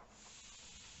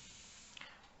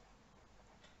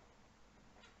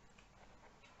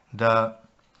the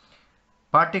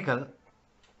particle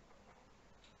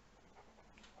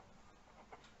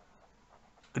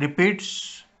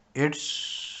repeats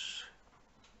its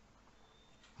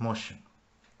motion.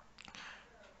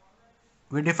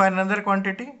 We define another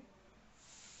quantity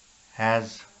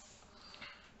as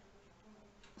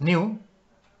nu.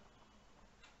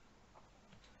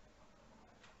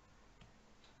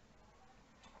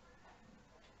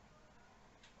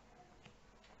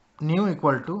 Nu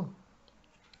equal to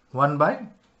 1 by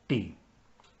t.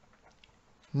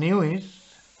 Nu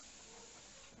is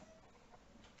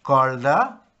called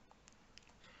the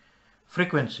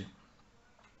frequency.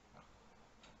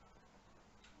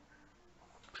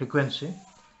 Frequency,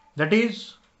 that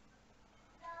is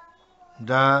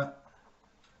the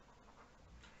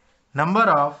number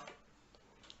of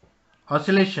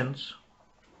oscillations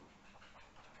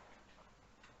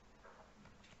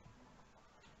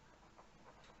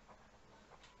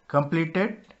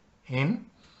completed in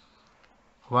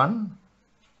 1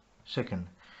 second.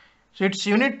 So its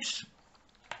unit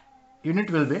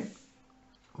will be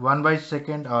 1 by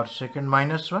second or second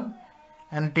minus 1,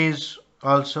 and it is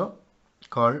also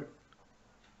called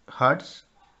hertz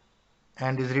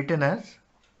and is written as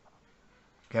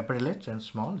capital H and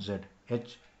small z,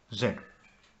 Hz.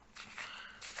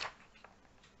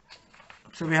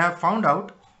 So we have found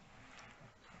out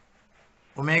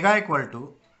omega equal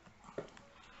to,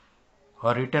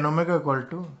 or written omega equal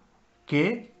to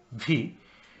kV,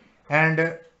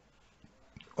 and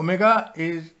omega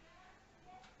is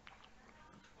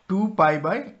 2 pi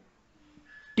by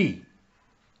t.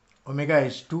 Omega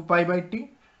is 2 pi by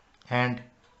t and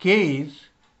k is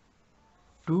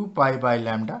 2 pi by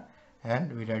lambda,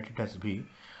 and we write it as v.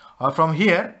 Or from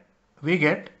here we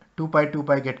get 2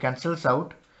 pi get cancels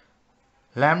out.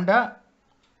 Lambda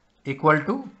equal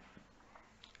to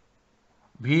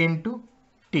v into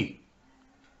t.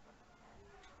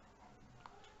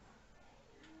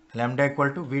 Lambda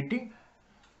equal to vt,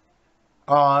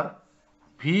 or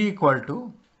v equal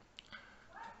to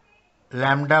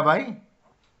lambda by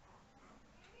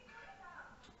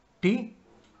t,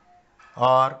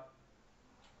 or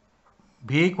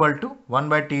v equal to 1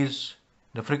 by t is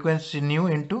the frequency nu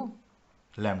into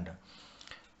lambda.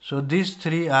 So these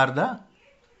three are the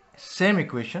same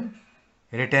equation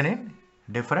written in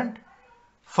different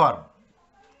form.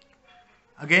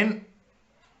 Again,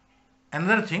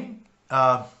 another thing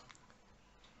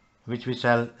which we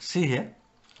shall see here,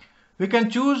 we can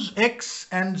choose x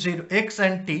and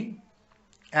t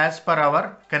as per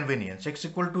our convenience, x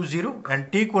equal to 0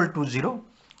 and t equal to 0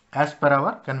 as per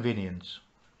our convenience.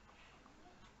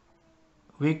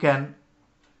 We can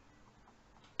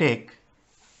take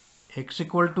x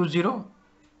equal to 0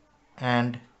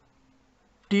 and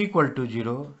t equal to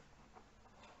 0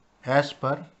 as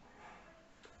per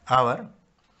our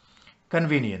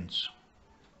convenience.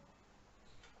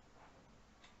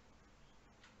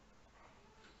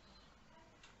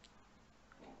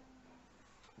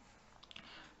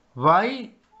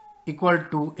 Y equal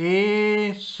to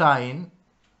a sine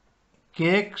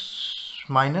kx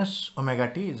minus omega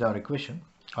t is our equation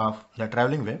of the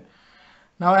traveling wave.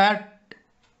 Now at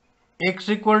x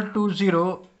equal to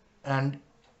 0 and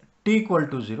t equal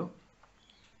to 0,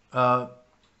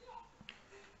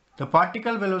 the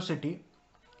particle velocity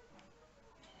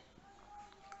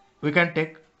we can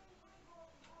take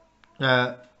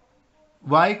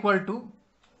y equal to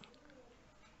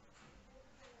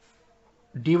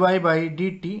dy by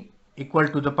dt equal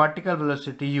to the particle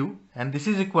velocity u, and this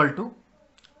is equal to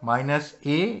minus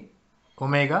a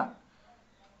omega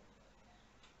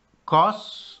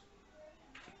cos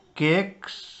kx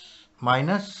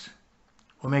minus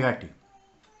omega t.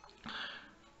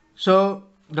 So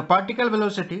the particle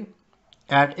velocity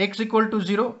at x equal to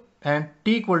 0 and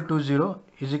t equal to 0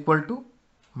 is equal to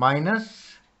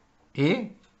minus a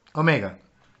omega,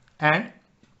 and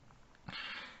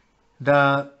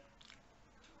the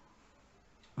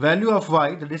value of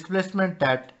y, the displacement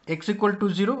at x equal to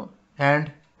 0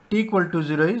 and t equal to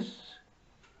 0 is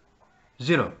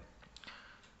 0.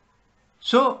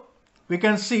 So we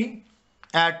can see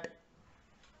at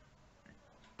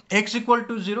x equal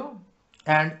to 0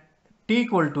 and t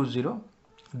equal to 0,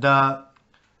 the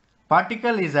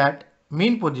particle is at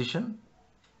mean position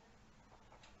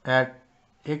at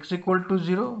x equal to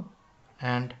 0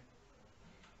 and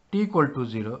t equal to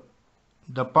 0.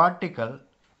 The particle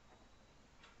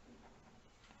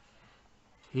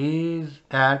is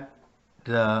at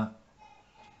the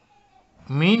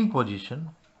mean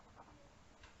position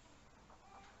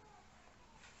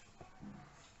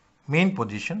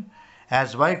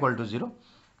as y equal to 0,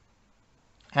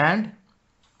 and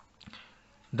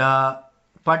the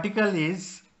particle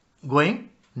is going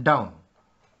down.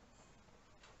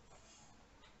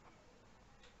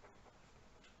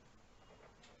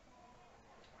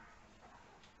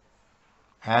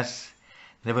 As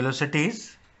the velocity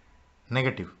is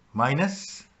negative,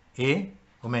 minus a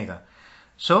omega.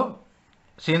 So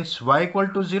since y equal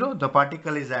to 0, the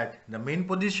particle is at the mean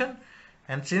position,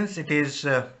 and since it is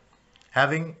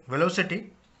having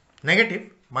velocity negative,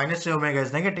 minus a omega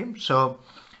is negative, so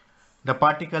the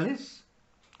particle is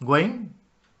going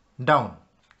down.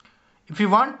 If you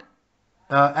want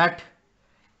at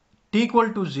t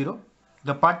equal to 0,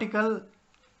 the particle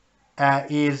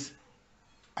is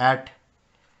at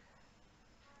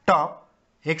top,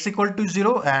 x equal to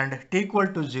 0 and t equal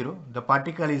to 0, the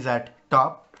particle is at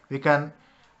top. We can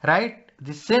write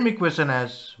the same equation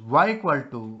as y equal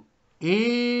to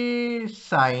a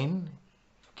sine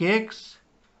kx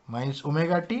minus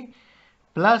omega t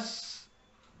plus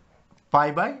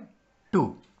pi by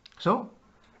 2. So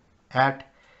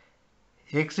at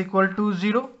x equal to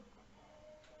 0,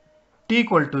 t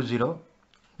equal to 0,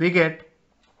 we get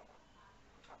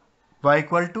y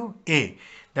equal to a.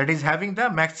 that is having the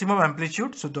maximum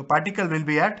amplitude. So the particle will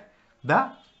be at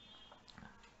the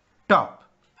top,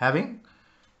 having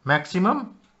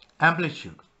maximum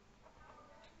amplitude.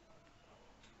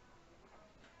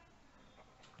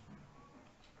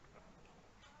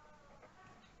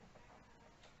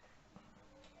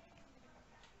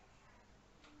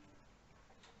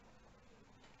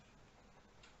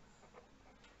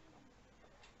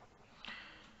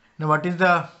 Now what is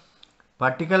the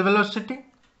particle velocity?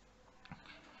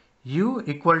 U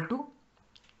equal to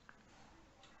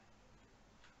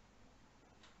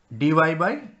dy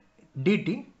by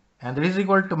dt, and this is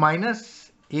equal to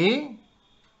minus a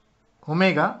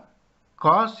omega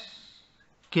cos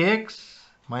kx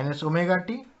minus omega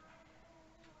t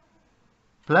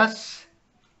plus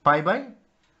pi by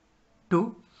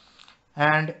 2,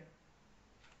 and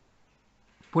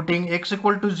putting x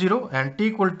equal to 0 and t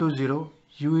equal to 0,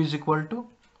 u is equal to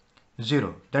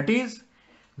 0. That is,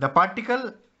 the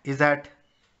particle is at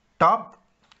top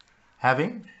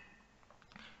having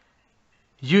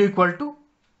u equal to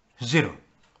 0.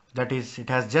 That is, it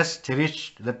has just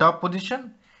reached the top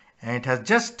position and it has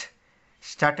just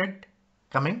started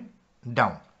coming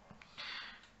down.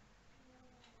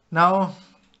 Now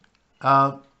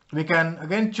we can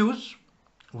again choose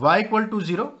y equal to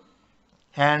 0,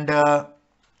 and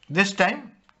this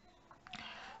time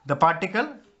the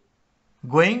particle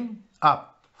going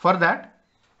up. For that,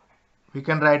 we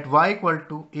can write y equal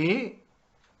to a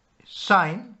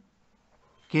sine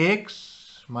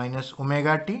kx minus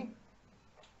omega t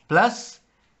plus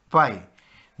pi.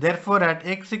 Therefore, at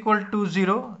x equal to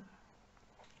 0,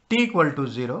 t equal to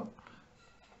 0,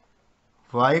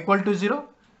 y equal to 0.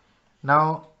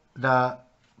 Now the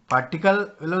particle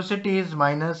velocity is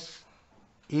minus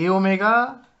a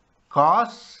omega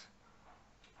cos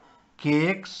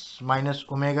kx minus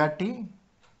omega t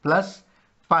plus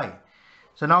pi.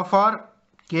 So now for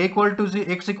k equal to 0,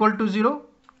 x equal to 0,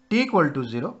 t equal to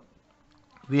 0,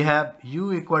 we have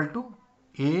u equal to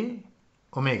a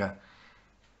omega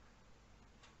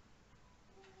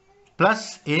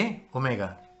plus a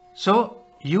omega. So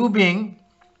u being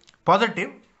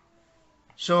positive,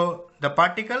 so the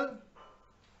particle,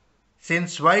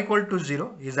 since y equal to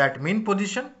 0, is at mean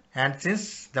position, and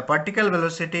since the particle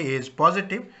velocity is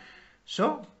positive,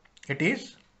 so it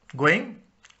is going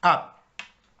up.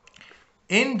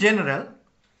 In general,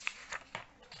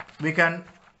 we can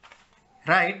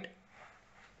write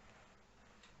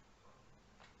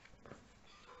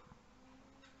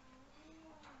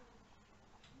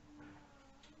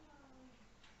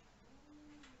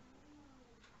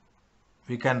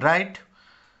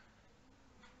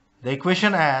the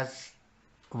equation as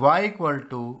y equal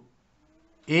to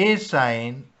a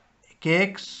sine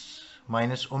kx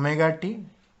minus omega t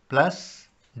plus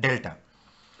delta,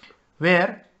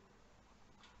 where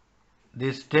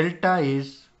this delta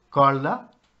is called the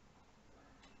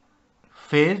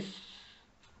phase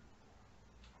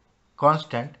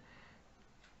constant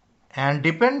and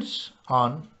depends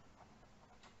on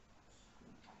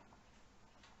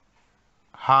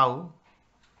how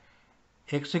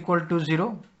x equal to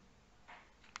 0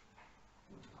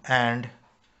 and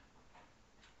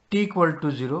t equal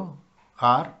to 0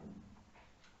 are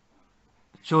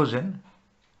chosen,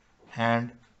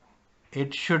 and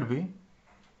it should be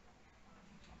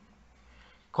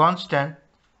constant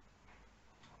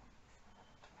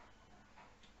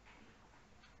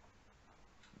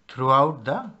throughout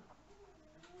the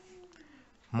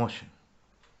motion.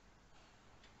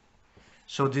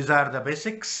 So these are the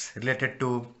basics related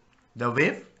to the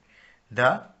wave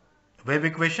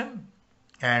equation,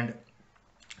 and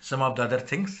some of the other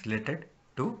things related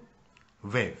to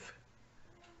wave.